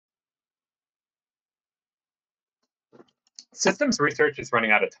Systems research is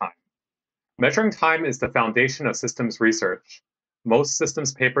running out of time. Measuring time is the foundation of systems research. Most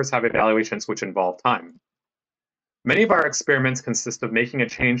systems papers have evaluations which involve time. Many of our experiments consist of making a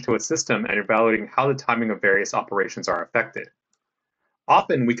change to a system and evaluating how the timing of various operations are affected.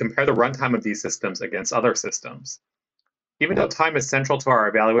 Often, we compare the runtime of these systems against other systems. Even though time is central to our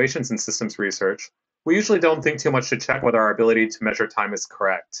evaluations in systems research, we usually don't think too much to check whether our ability to measure time is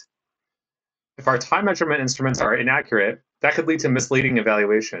correct. If our time measurement instruments are inaccurate, that could lead to misleading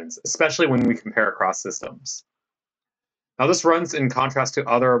evaluations, especially when we compare across systems. Now, this runs in contrast to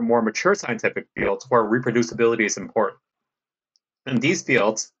other more mature scientific fields where reproducibility is important. In these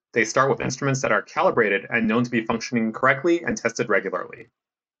fields, they start with instruments that are calibrated and known to be functioning correctly and tested regularly.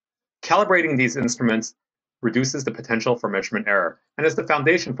 Calibrating these instruments reduces the potential for measurement error and is the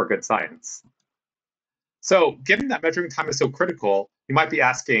foundation for good science. So, given that measuring time is so critical, you might be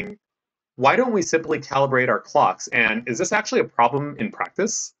asking, why don't we simply calibrate our clocks, and is this actually a problem in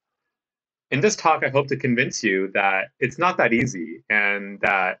practice? In this talk, I hope to convince you that it's not that easy and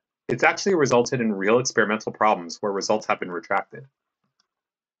that it's actually resulted in real experimental problems where results have been retracted.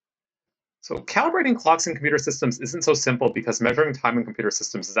 So calibrating clocks in computer systems isn't so simple because measuring time in computer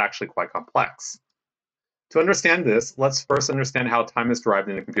systems is actually quite complex. To understand this, let's first understand how time is derived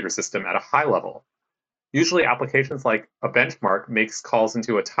in a computer system at a high level. Usually applications like a benchmark makes calls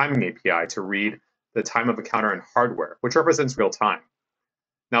into a timing API to read the time of a counter in hardware, which represents real time.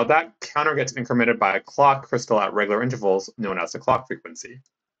 Now that counter gets incremented by a clock crystal at regular intervals known as the clock frequency.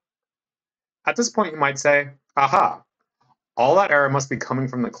 At this point, you might say, aha, all that error must be coming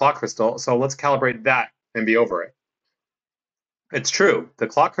from the clock crystal, so let's calibrate that and be over it. It's true, the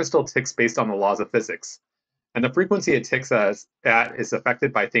clock crystal ticks based on the laws of physics, and the frequency it ticks at is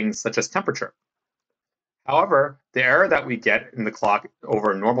affected by things such as temperature. However, the error that we get in the clock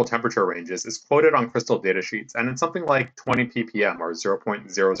over normal temperature ranges is quoted on crystal datasheets, and it's something like 20 ppm or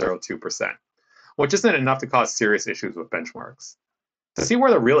 0.002%, which isn't enough to cause serious issues with benchmarks. To see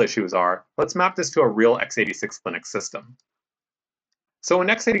where the real issues are, let's map this to a real x86 Linux system. So in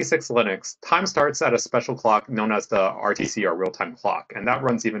x86 Linux, time starts at a special clock known as the RTC or real-time clock, and that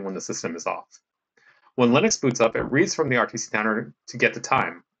runs even when the system is off. When Linux boots up, it reads from the RTC counter to get the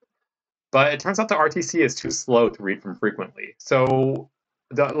time. But it turns out the RTC is too slow to read from frequently. So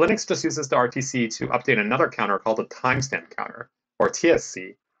the Linux just uses the RTC to update another counter called a timestamp counter, or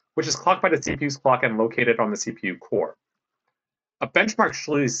TSC, which is clocked by the CPU's clock and located on the CPU core. A benchmark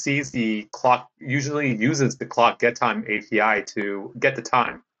usually uses the clock getTime API to get the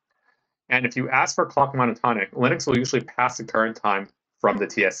time. And if you ask for clock monotonic, Linux will usually pass the current time from the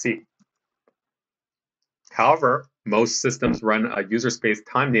TSC. However, most systems run a user-space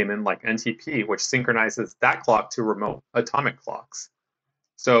time daemon like NTP, which synchronizes that clock to remote atomic clocks.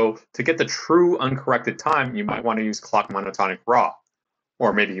 So to get the true uncorrected time, you might want to use clock monotonic raw,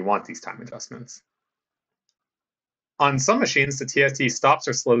 or maybe you want these time adjustments. On some machines, the TSC stops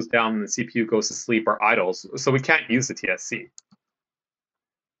or slows down when the CPU goes to sleep or idles, so we can't use the TSC.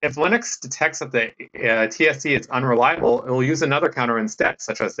 If Linux detects that the TSC is unreliable, it will use another counter instead,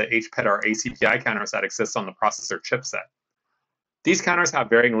 such as the HPET or ACPI counters that exist on the processor chipset. These counters have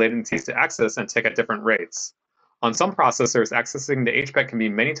varying latencies to access and tick at different rates. On some processors, accessing the HPET can be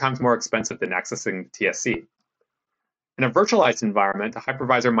many times more expensive than accessing the TSC. In a virtualized environment, a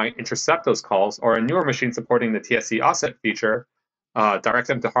hypervisor might intercept those calls, or a newer machine supporting the TSC offset feature direct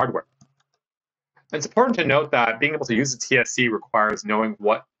them to hardware. It's important to note that being able to use the TSC requires knowing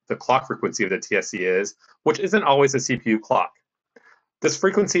what the clock frequency of the TSC is, which isn't always a CPU clock. This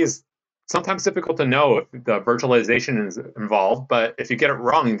frequency is sometimes difficult to know if the virtualization is involved, but if you get it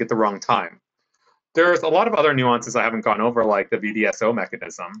wrong, you get the wrong time. There's a lot of other nuances I haven't gone over, like the VDSO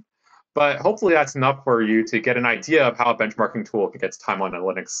mechanism, but hopefully that's enough for you to get an idea of how a benchmarking tool gets time on a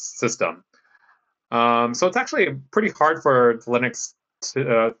Linux system. So it's actually pretty hard for Linux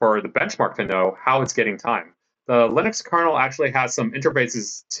for the benchmark to know how it's getting time. The Linux kernel actually has some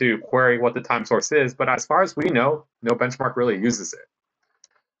interfaces to query what the time source is, but as far as we know, no benchmark really uses it.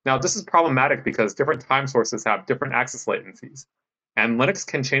 Now, this is problematic because different time sources have different access latencies, and Linux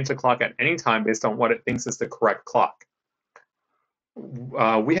can change the clock at any time based on what it thinks is the correct clock.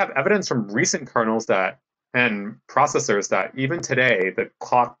 We have evidence from recent kernels and processors that even today, the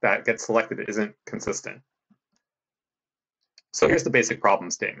clock that gets selected isn't consistent. So here's the basic problem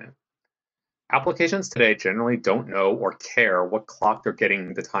statement. Applications today generally don't know or care what clock they're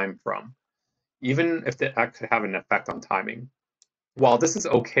getting the time from, even if that could have an effect on timing. While this is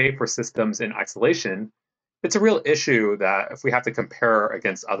okay for systems in isolation, it's a real issue that if we have to compare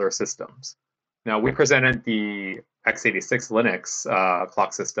against other systems. Now, we presented the x86 Linux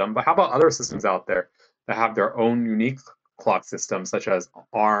clock system, but how about other systems out there that have their own unique clock systems such as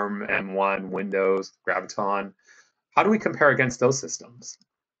ARM, M1, Windows, Graviton. How do we compare against those systems?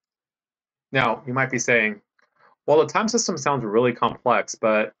 Now, you might be saying, well, the time system sounds really complex,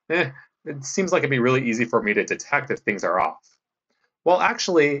 but it seems like it'd be really easy for me to detect if things are off. Well,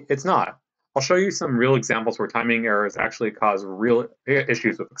 actually, it's not. I'll show you some real examples where timing errors actually cause real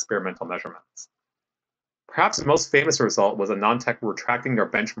issues with experimental measurements. Perhaps the most famous result was Anandtech retracting their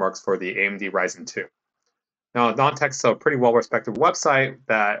benchmarks for the AMD Ryzen 2. Now, Anandtech's a pretty well-respected website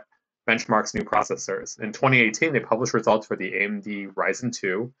that benchmarks new processors. In 2018, they published results for the AMD Ryzen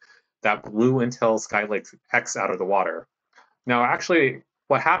 2 that blew Intel Skylake X out of the water. Now, actually,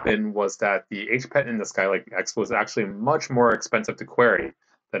 what happened was that the HPET in the Skylake X was actually much more expensive to query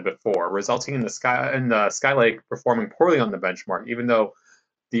than before, resulting in the Skylake performing poorly on the benchmark, even though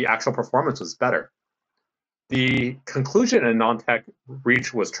the actual performance was better. The conclusion Anandtech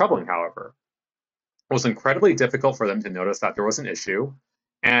reached was troubling, however. It was incredibly difficult for them to notice that there was an issue,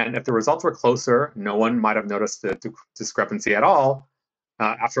 and if the results were closer, no one might have noticed the discrepancy at all.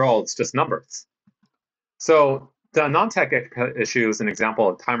 After all, it's just numbers. So the Anandtech issue is an example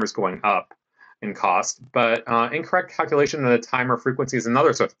of timers going up in cost, but incorrect calculation of the timer frequency is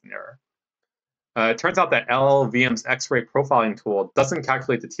another sort of error. It turns out that LLVM's X-ray profiling tool doesn't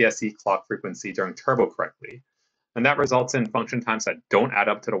calculate the TSC clock frequency during turbo correctly, and that results in function times that don't add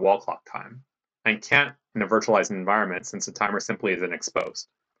up to the wall clock time, and can't in a virtualized environment since the timer simply isn't exposed.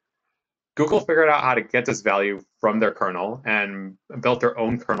 Google figured out how to get this value from their kernel and built their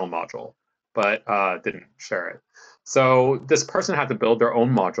own kernel module, but didn't share it. So this person had to build their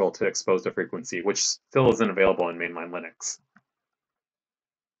own module to expose the frequency, which still isn't available in mainline Linux.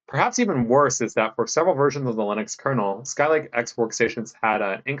 Perhaps even worse is that for several versions of the Linux kernel, Skylake X workstations had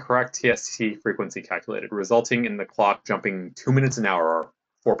an incorrect TSC frequency calculated, resulting in the clock jumping 2 minutes an hour,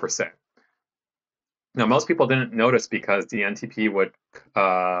 or 4%. Now, most people didn't notice because the NTP would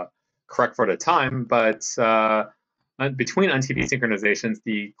correct for the time, but between NTP synchronizations,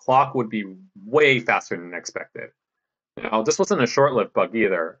 the clock would be way faster than expected. Now, this wasn't a short-lived bug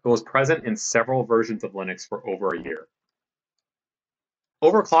either. It was present in several versions of Linux for over a year.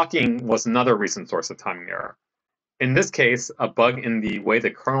 Overclocking was another recent source of timing error. In this case, a bug in the way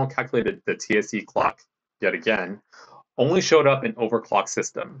the kernel calculated the TSC clock, yet again, only showed up in overclocked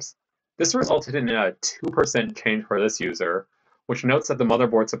systems. This resulted in a 2% change for this user, which notes that the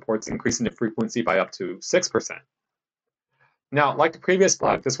motherboard supports increasing the frequency by up to 6%. Now, like the previous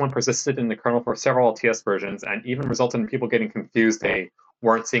bug, this one persisted in the kernel for several TS versions and even resulted in people getting confused they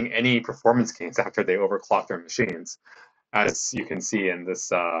weren't seeing any performance gains after they overclocked their machines, as you can see in this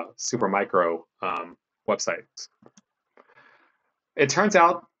Supermicro website. It turns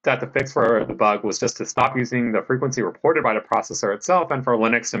out that the fix for the bug was just to stop using the frequency reported by the processor itself and for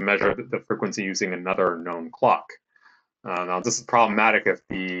Linux to measure the frequency using another known clock. Now, this is problematic if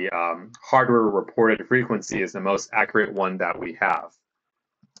the hardware reported frequency is the most accurate one that we have.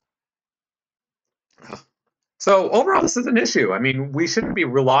 So overall, this is an issue. I mean, we shouldn't be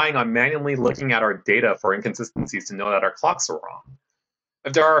relying on manually looking at our data for inconsistencies to know that our clocks are wrong.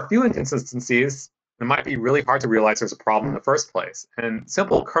 If there are a few inconsistencies, it might be really hard to realize there's a problem in the first place. And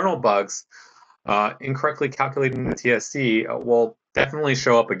simple kernel bugs, incorrectly calculating the TSC, will definitely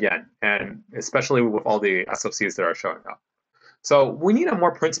show up again, and especially with all the SOCs that are showing up. So we need a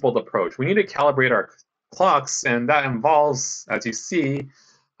more principled approach. We need to calibrate our clocks, and that involves, as you see,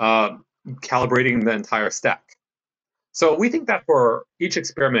 calibrating the entire stack. So we think that for each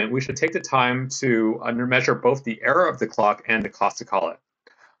experiment, we should take the time to measure both the error of the clock and the cost to call it.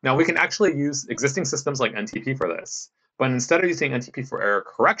 Now, we can actually use existing systems like NTP for this, but instead of using NTP for error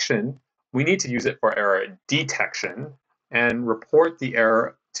correction, we need to use it for error detection and report the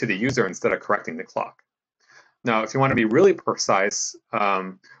error to the user instead of correcting the clock. Now, if you want to be really precise,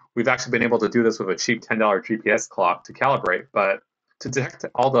 we've actually been able to do this with a cheap $10 GPS clock to calibrate, but to detect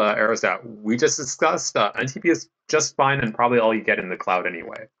all the errors that we just discussed, NTP is just fine and probably all you get in the cloud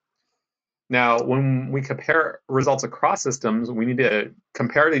anyway. Now, when we compare results across systems, we need to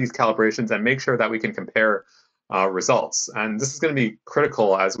compare these calibrations and make sure that we can compare results. And this is going to be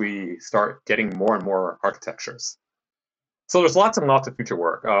critical as we start getting more and more architectures. So there's lots and lots of future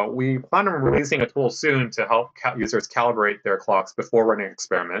work. We plan on releasing a tool soon to help users calibrate their clocks before running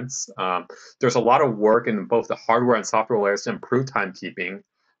experiments. There's a lot of work in both the hardware and software layers to improve timekeeping.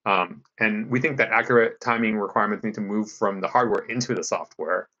 And we think that accurate timing requirements need to move from the hardware into the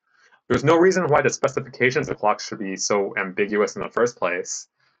software. There's no reason why the specifications of clocks should be so ambiguous in the first place.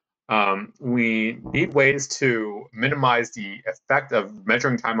 We need ways to minimize the effect of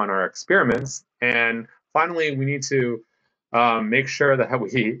measuring time on our experiments. And finally, we need to make sure that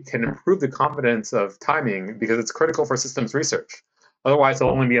we can improve the confidence of timing because it's critical for systems research. Otherwise,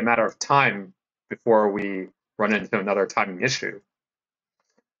 it'll only be a matter of time before we run into another timing issue.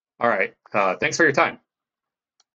 All right, thanks for your time.